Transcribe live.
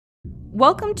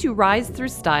Welcome to Rise Through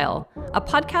Style, a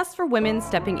podcast for women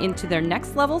stepping into their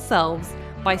next level selves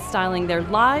by styling their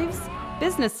lives,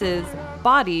 businesses,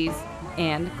 bodies,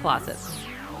 and closets.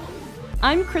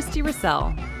 I'm Christy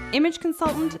Russell, image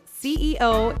consultant,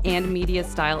 CEO, and media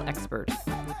style expert.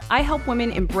 I help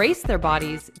women embrace their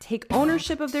bodies, take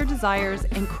ownership of their desires,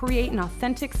 and create an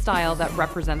authentic style that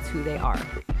represents who they are.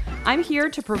 I'm here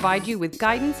to provide you with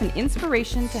guidance and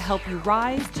inspiration to help you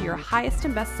rise to your highest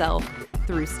and best self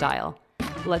through style.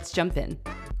 Let's jump in.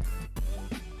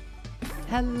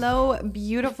 Hello,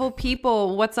 beautiful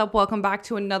people. What's up? Welcome back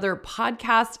to another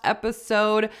podcast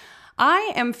episode.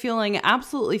 I am feeling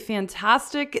absolutely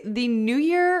fantastic. The new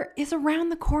year is around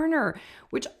the corner,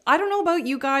 which I don't know about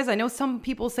you guys. I know some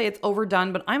people say it's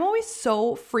overdone, but I'm always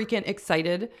so freaking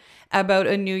excited about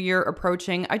a new year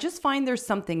approaching. I just find there's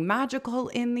something magical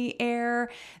in the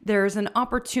air. There's an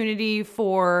opportunity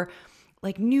for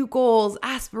like new goals,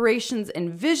 aspirations, and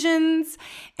visions.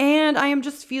 And I am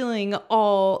just feeling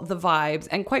all the vibes.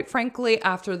 And quite frankly,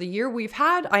 after the year we've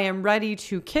had, I am ready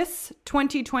to kiss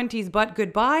 2020's butt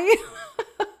goodbye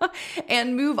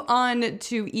and move on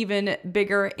to even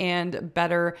bigger and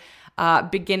better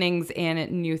beginnings and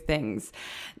new things.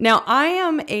 Now, I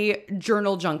am a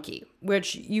journal junkie,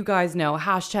 which you guys know,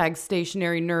 hashtag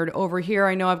stationary nerd over here.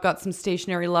 I know I've got some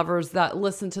stationary lovers that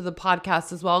listen to the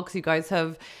podcast as well, because you guys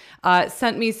have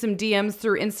sent me some DMs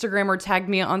through Instagram or tagged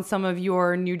me on some of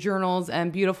your new journals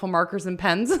and beautiful markers and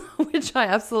pens, which I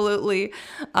absolutely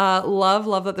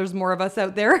love that there's more of us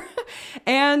out there.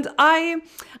 And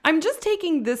I'm just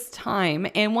taking this time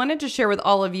and wanted to share with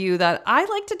all of you that I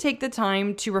like to take the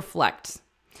time to reflect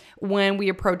when we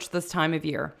approach this time of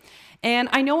year. And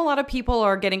I know a lot of people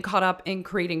are getting caught up in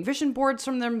creating vision boards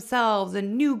from themselves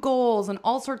and new goals and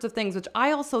all sorts of things, which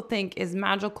I also think is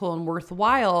magical and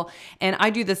worthwhile. And I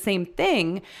do the same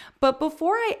thing. But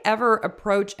before I ever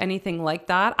approach anything like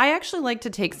that, I actually like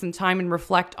to take some time and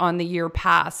reflect on the year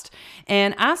past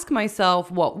and ask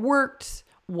myself what worked,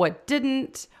 what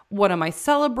didn't, what am I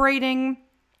celebrating?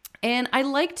 And I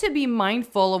like to be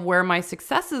mindful of where my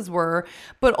successes were,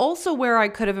 but also where I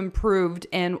could have improved,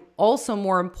 and also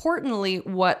more importantly,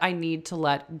 what I need to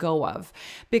let go of.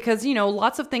 Because, you know,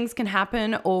 lots of things can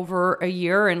happen over a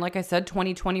year. And like I said,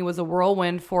 2020 was a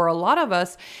whirlwind for a lot of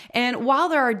us. And while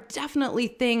there are definitely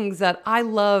things that I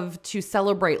love to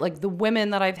celebrate, like the women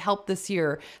that I've helped this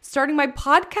year, starting my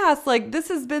podcast, like this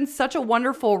has been such a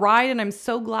wonderful ride. And I'm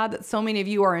so glad that so many of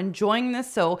you are enjoying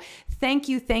this. So thank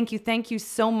you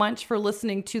so much for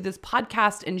listening to this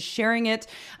podcast and sharing it.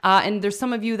 And there's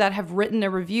some of you that have written a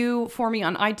review for me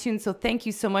on iTunes. So thank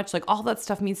you so much. Like all that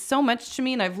stuff means so much to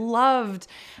me. And I've loved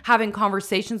having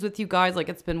conversations with you guys. Like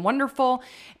it's been wonderful.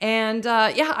 And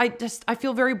I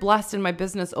feel very blessed in my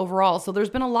business overall. So there's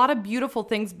been a lot of beautiful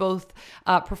things, both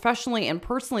professionally and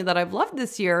personally, that I've loved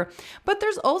this year. But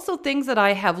there's also things that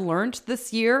I have learned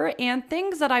this year and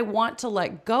things that I want to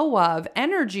let go of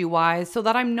energy-wise so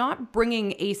that I'm not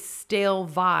bringing a stale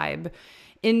vibe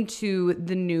into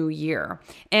the new year.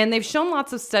 And they've shown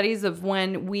lots of studies of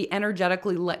when we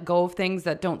energetically let go of things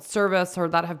that don't serve us or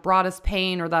that have brought us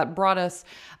pain or that brought us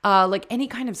like any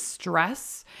kind of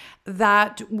stress,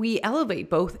 that we elevate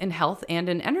both in health and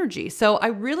in energy. So I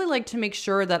really like to make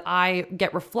sure that I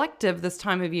get reflective this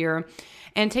time of year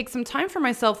and take some time for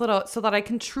myself so that I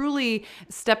can truly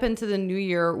step into the new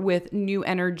year with new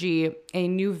energy, a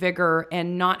new vigor,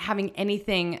 and not having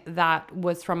anything that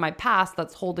was from my past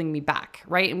that's holding me back,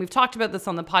 right? And we've talked about this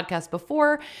on the podcast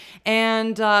before.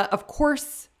 And of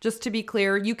course, just to be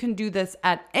clear, you can do this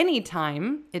at any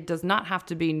time. It does not have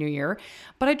to be New Year.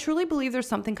 But I truly believe there's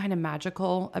something kind of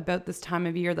magical about this time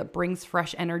of year that brings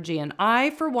fresh energy. And I,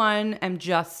 for one, am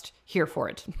just here for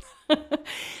it.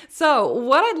 So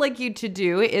what I'd like you to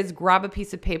do is grab a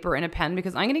piece of paper and a pen,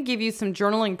 because I'm going to give you some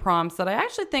journaling prompts that I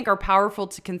actually think are powerful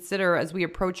to consider as we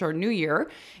approach our new year.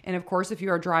 And of course, if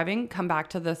you are driving, come back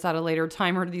to this at a later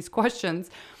time or to these questions.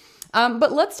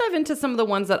 But let's dive into some of the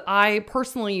ones that I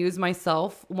personally use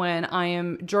myself when I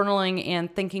am journaling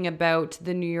and thinking about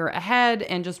the new year ahead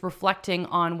and just reflecting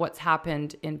on what's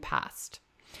happened in past.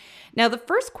 Now, the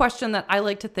first question that I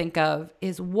like to think of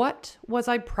is, what was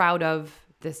I proud of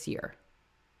this year?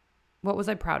 What was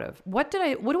I proud of? What do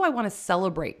I want to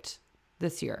celebrate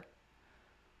this year?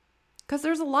 Because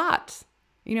there's a lot.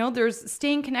 You know, there's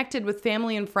staying connected with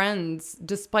family and friends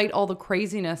despite all the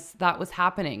craziness that was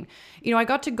happening. You know, I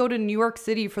got to go to New York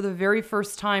City for the very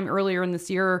first time earlier in this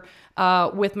year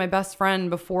with my best friend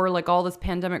before like all this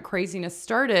pandemic craziness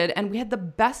started. And we had the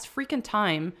best freaking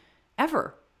time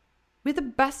ever. We had the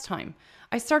best time.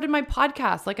 I started my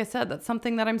podcast. Like I said, that's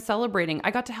something that I'm celebrating.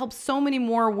 I got to help so many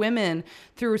more women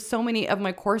through so many of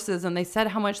my courses, and they said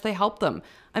how much they helped them.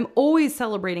 I'm always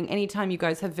celebrating anytime you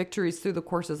guys have victories through the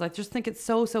courses. I just think it's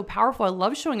so, so powerful. I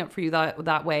love showing up for you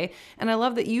that way. And I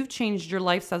love that you've changed your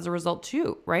lives as a result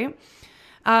too, right?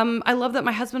 I love that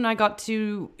my husband and I got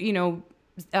to,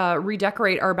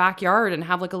 redecorate our backyard and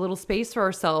have like a little space for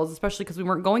ourselves, especially because we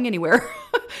weren't going anywhere.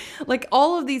 Like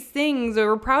all of these things that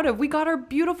we're proud of. We got our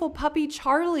beautiful puppy,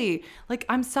 Charlie. Like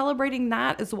I'm celebrating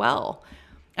that as well.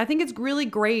 I think it's really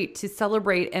great to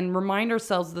celebrate and remind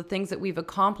ourselves of the things that we've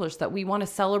accomplished, that we want to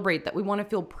celebrate, that we want to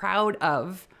feel proud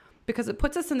of, because it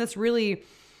puts us in this really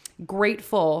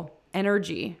grateful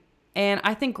energy. And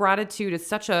I think gratitude is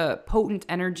such a potent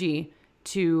energy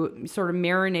to sort of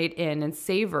marinate in and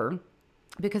savor,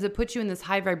 because it puts you in this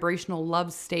high vibrational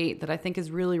love state that I think is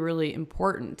really, really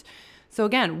important. So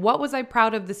again, what was I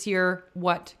proud of this year?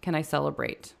 What can I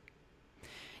celebrate?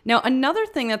 Now, another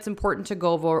thing that's important to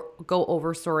go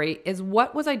over, is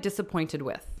what was I disappointed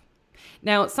with?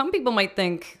 Now, some people might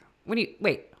think,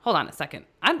 wait, hold on a second.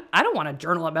 I don't want to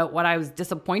journal about what I was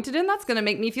disappointed in. That's going to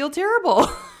make me feel terrible,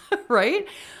 right?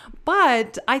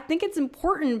 But I think it's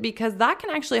important because that can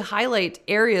actually highlight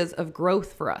areas of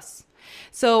growth for us.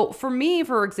 So for me,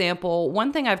 for example,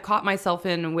 one thing I've caught myself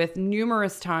in with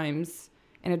numerous times,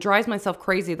 and it drives myself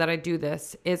crazy that I do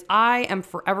this, is I am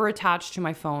forever attached to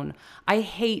my phone. I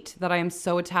hate that I am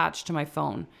so attached to my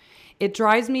phone. It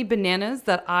drives me bananas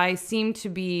that I seem to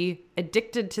be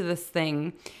addicted to this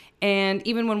thing. And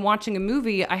even when watching a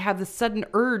movie, I have this sudden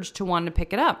urge to want to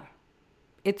pick it up.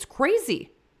 It's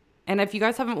crazy. And if you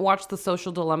guys haven't watched The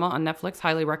Social Dilemma on Netflix,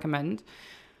 highly recommend.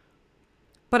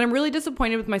 But I'm really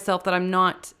disappointed with myself that I'm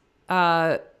not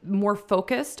more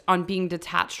focused on being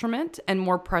detached from it and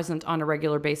more present on a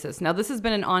regular basis. Now, this has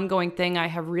been an ongoing thing I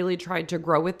have really tried to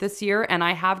grow with this year, and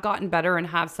I have gotten better and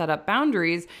have set up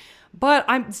boundaries, but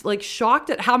I'm like shocked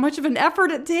at how much of an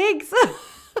effort it takes.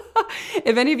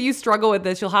 If any of you struggle with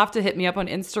this, you'll have to hit me up on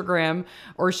Instagram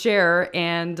or share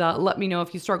and let me know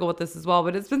if you struggle with this as well.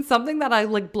 But it's been something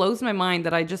that blows my mind,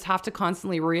 that I just have to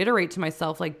constantly reiterate to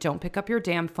myself, like, don't pick up your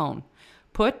damn phone.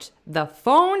 Put the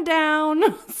phone down,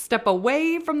 step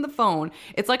away from the phone.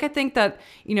 It's like, I think that,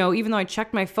 even though I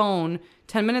checked my phone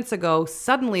 10 minutes ago,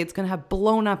 suddenly it's going to have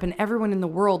blown up and everyone in the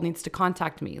world needs to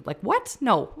contact me. Like, what?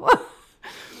 No.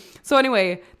 So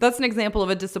anyway, that's an example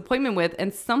of a disappointment with,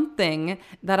 and something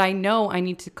that I know I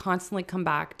need to constantly come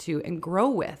back to and grow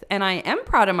with. And I am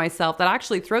proud of myself that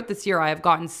actually throughout this year, I have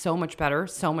gotten so much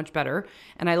better.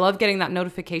 And I love getting that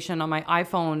notification on my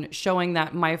iPhone showing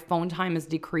that my phone time is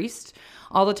decreased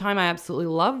all the time. I absolutely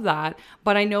love that,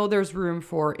 but I know there's room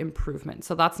for improvement.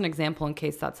 So that's an example in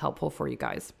case that's helpful for you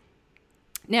guys.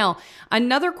 Now,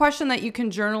 another question that you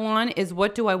can journal on is,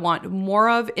 what do I want more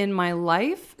of in my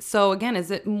life? So again,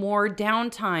 is it more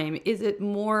downtime? Is it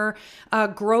more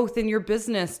growth in your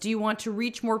business? Do you want to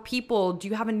reach more people? Do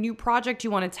you have a new project you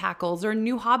want to tackle? Is there a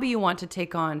new hobby you want to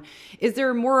take on? Is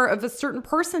there more of a certain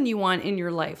person you want in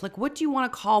your life? Like, what do you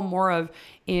want to call more of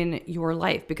in your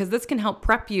life? Because this can help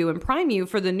prep you and prime you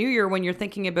for the new year when you're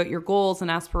thinking about your goals and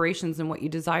aspirations and what you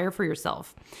desire for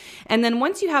yourself. And then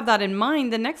once you have that in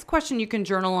mind, the next question you can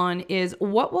journal on is,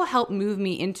 what will help move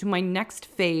me into my next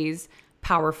phase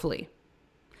powerfully?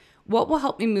 What will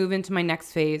help me move into my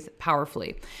next phase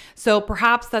powerfully? So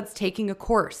perhaps that's taking a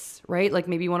course, right? Like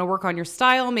maybe you want to work on your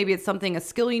style. Maybe it's a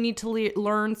skill you need to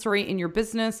learn, in your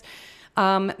business.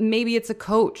 Maybe it's a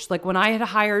coach. Like when I had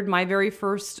hired my very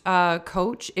first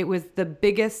coach, it was the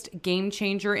biggest game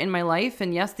changer in my life.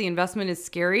 And yes, the investment is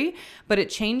scary, but it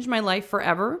changed my life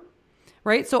forever.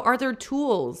 Right? So are there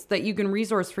tools that you can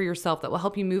resource for yourself that will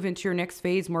help you move into your next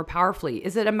phase more powerfully?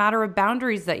 Is it a matter of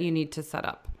boundaries that you need to set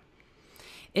up?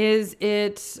 Is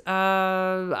it,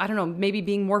 maybe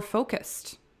being more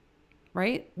focused,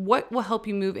 right? What will help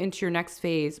you move into your next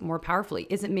phase more powerfully?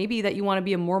 Is it maybe that you want to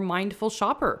be a more mindful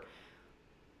shopper?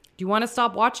 Do you want to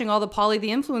stop watching all the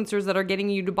influencers that are getting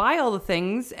you to buy all the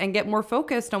things and get more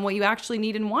focused on what you actually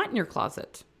need and want in your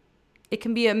closet? It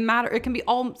can be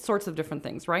all sorts of different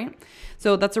things, right?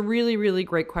 So that's a really, really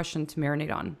great question to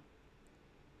marinate on.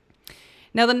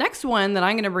 Now, the next one that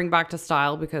I'm going to bring back to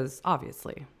style, because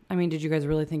obviously, did you guys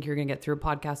really think you're going to get through a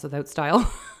podcast without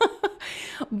style?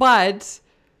 But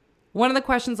one of the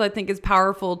questions I think is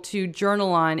powerful to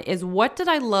journal on is, what did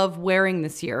I love wearing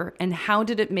this year and how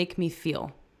did it make me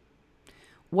feel?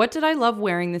 What did I love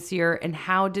wearing this year and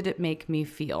how did it make me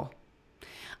feel?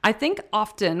 I think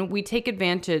often we take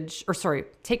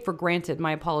for granted,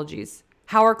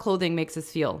 how our clothing makes us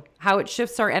feel, how it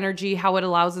shifts our energy, how it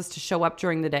allows us to show up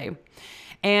during the day.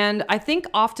 And I think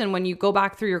often when you go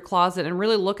back through your closet and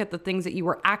really look at the things that you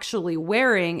were actually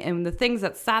wearing and the things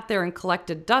that sat there and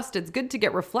collected dust, it's good to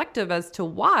get reflective as to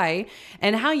why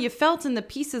and how you felt in the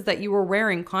pieces that you were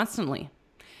wearing constantly.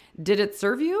 Did it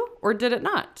serve you or did it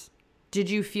not? Did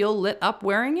you feel lit up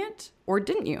wearing it or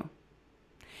didn't you?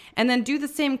 And then do the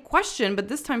same question, but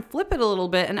this time flip it a little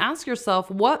bit and ask yourself,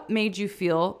 what made you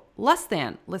feel less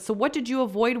than? So what did you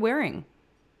avoid wearing?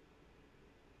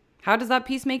 How does that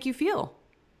piece make you feel?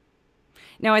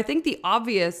 Now, I think the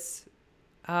obvious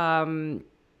gap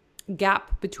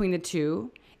between the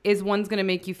two is one's going to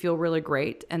make you feel really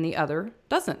great and the other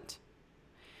doesn't.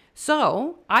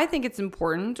 So I think it's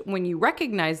important when you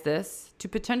recognize this to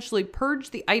potentially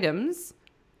purge the items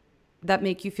that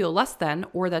make you feel less than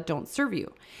or that don't serve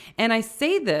you. And I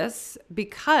say this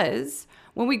because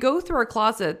when we go through our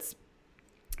closets,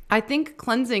 I think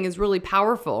cleansing is really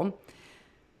powerful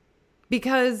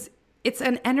because it's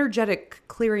an energetic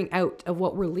clearing out of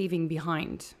what we're leaving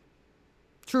behind.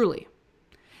 Truly.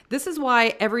 This is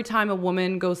why every time a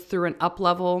woman goes through an up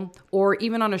level, or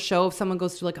even on a show, if someone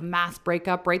goes through like a mass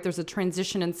breakup, right? There's a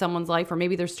transition in someone's life, or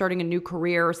maybe they're starting a new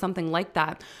career or something like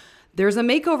that. There's a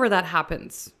makeover that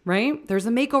happens, right? There's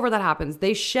a makeover that happens.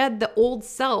 They shed the old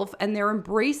self and they're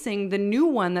embracing the new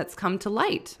one that's come to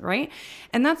light, right?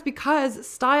 And that's because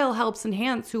style helps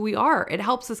enhance who we are. It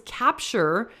helps us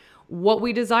capture what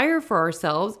we desire for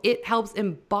ourselves. It helps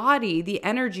embody the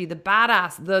energy, the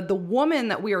badass, the woman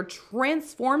that we are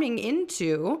transforming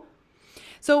into.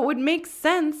 So it would make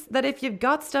sense that if you've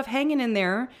got stuff hanging in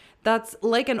there that's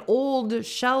like an old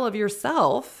shell of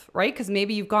yourself, right? Because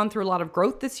maybe you've gone through a lot of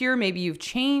growth this year. Maybe you've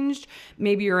changed.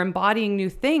 Maybe you're embodying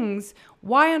new things.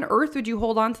 Why on earth would you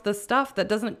hold on to the stuff that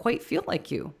doesn't quite feel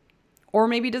like you? Or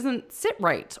maybe doesn't sit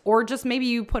right? Or just maybe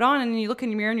you put on and you look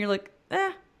in the mirror and you're like,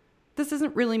 this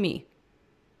isn't really me.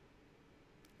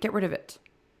 Get rid of it.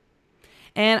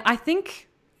 And I think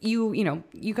you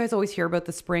guys always hear about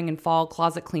the spring and fall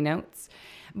closet cleanouts.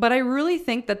 But I really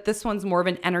think that this one's more of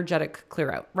an energetic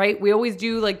clear out, right? We always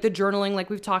do like the journaling like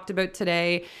we've talked about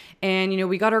today. And,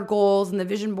 we got our goals and the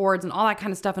vision boards and all that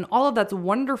kind of stuff. And all of that's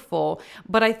wonderful.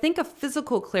 But I think a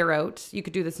physical clear out, you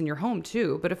could do this in your home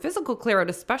too, but a physical clear out,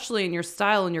 especially in your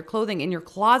style and your clothing, in your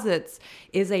closets,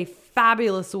 is a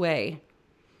fabulous way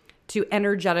to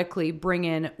energetically bring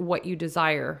in what you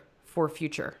desire for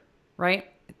future, right?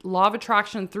 Law of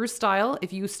attraction through style.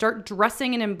 If you start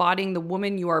dressing and embodying the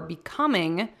woman you are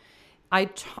becoming, I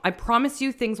promise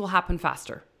you things will happen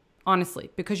faster,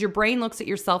 honestly, because your brain looks at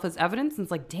yourself as evidence and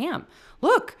it's like, damn,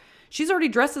 look, she's already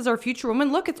dressed as our future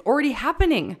woman. Look, it's already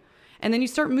happening. And then you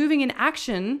start moving in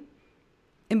action,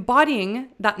 embodying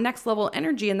that next level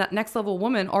energy and that next level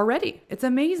woman already. It's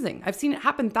amazing. I've seen it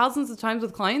happen thousands of times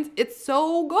with clients. It's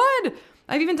so good.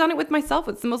 I've even done it with myself.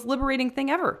 It's the most liberating thing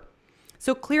ever.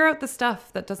 So clear out the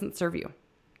stuff that doesn't serve you.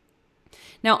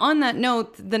 Now, on that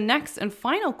note, the next and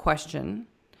final question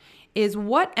is,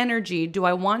 what energy do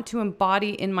I want to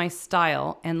embody in my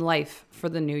style and life for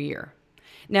the new year?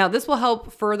 Now, this will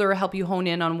help you hone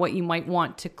in on what you might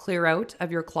want to clear out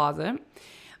of your closet.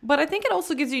 But I think it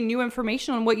also gives you new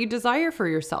information on what you desire for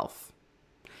yourself.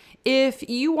 If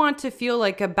you want to feel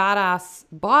like a badass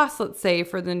boss, let's say,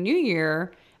 for the new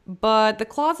year, but the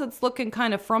closet's looking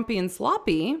kind of frumpy and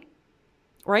sloppy,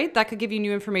 right? That could give you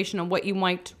new information on what you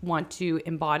might want to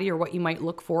embody or what you might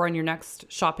look for on your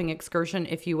next shopping excursion,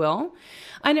 if you will.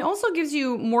 And it also gives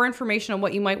you more information on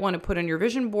what you might want to put on your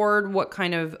vision board, what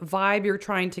kind of vibe you're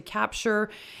trying to capture,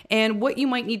 and what you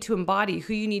might need to embody,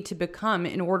 who you need to become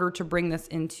in order to bring this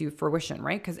into fruition,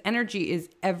 right? Because energy is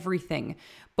everything,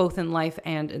 both in life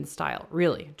and in style,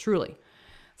 really, truly.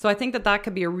 So I think that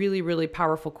could be a really, really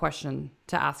powerful question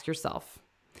to ask yourself.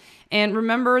 And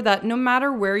remember that no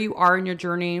matter where you are in your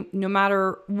journey, no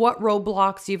matter what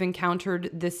roadblocks you've encountered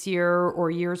this year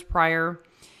or years prior,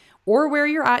 or where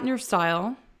you're at in your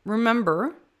style,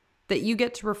 remember that you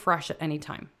get to refresh at any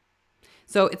time.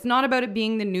 So it's not about it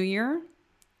being the new year.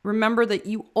 Remember that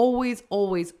you always,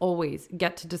 always, always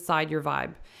get to decide your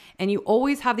vibe. And you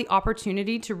always have the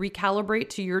opportunity to recalibrate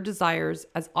to your desires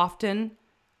as often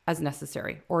as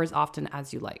necessary or as often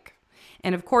as you like.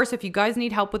 And of course, if you guys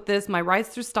need help with this, my Rise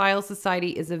Through Style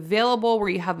Society is available, where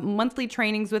you have monthly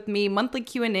trainings with me, monthly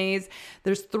Q&As.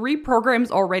 There's 3 programs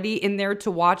already in there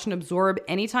to watch and absorb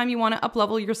anytime you want to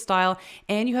up-level your style.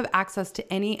 And you have access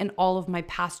to any and all of my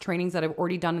past trainings that I've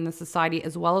already done in the society,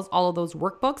 as well as all of those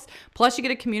workbooks. Plus, you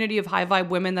get a community of high vibe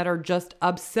women that are just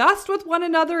obsessed with one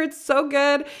another. It's so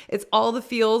good. It's all the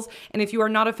feels. And if you are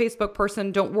not a Facebook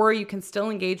person, don't worry. You can still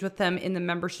engage with them in the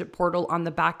membership portal on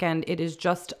the back end. It is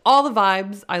just all the the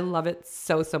vibes. I love it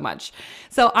so, so much.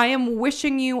 So I am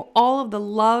wishing you all of the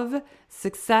love,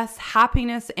 success,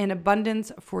 happiness, and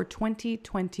abundance for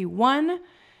 2021.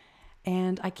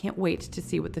 And I can't wait to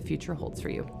see what the future holds for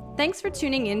you. Thanks for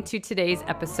tuning in to today's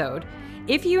episode.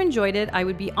 If you enjoyed it, I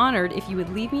would be honored if you would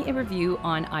leave me a review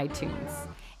on iTunes.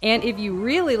 And if you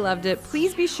really loved it,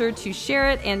 please be sure to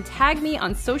share it and tag me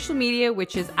on social media,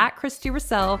 which is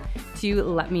 @ChristyRussell, to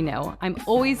let me know. I'm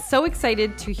always so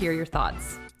excited to hear your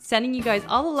thoughts. Sending you guys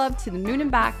all the love to the moon and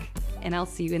back, and I'll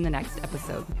see you in the next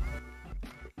episode.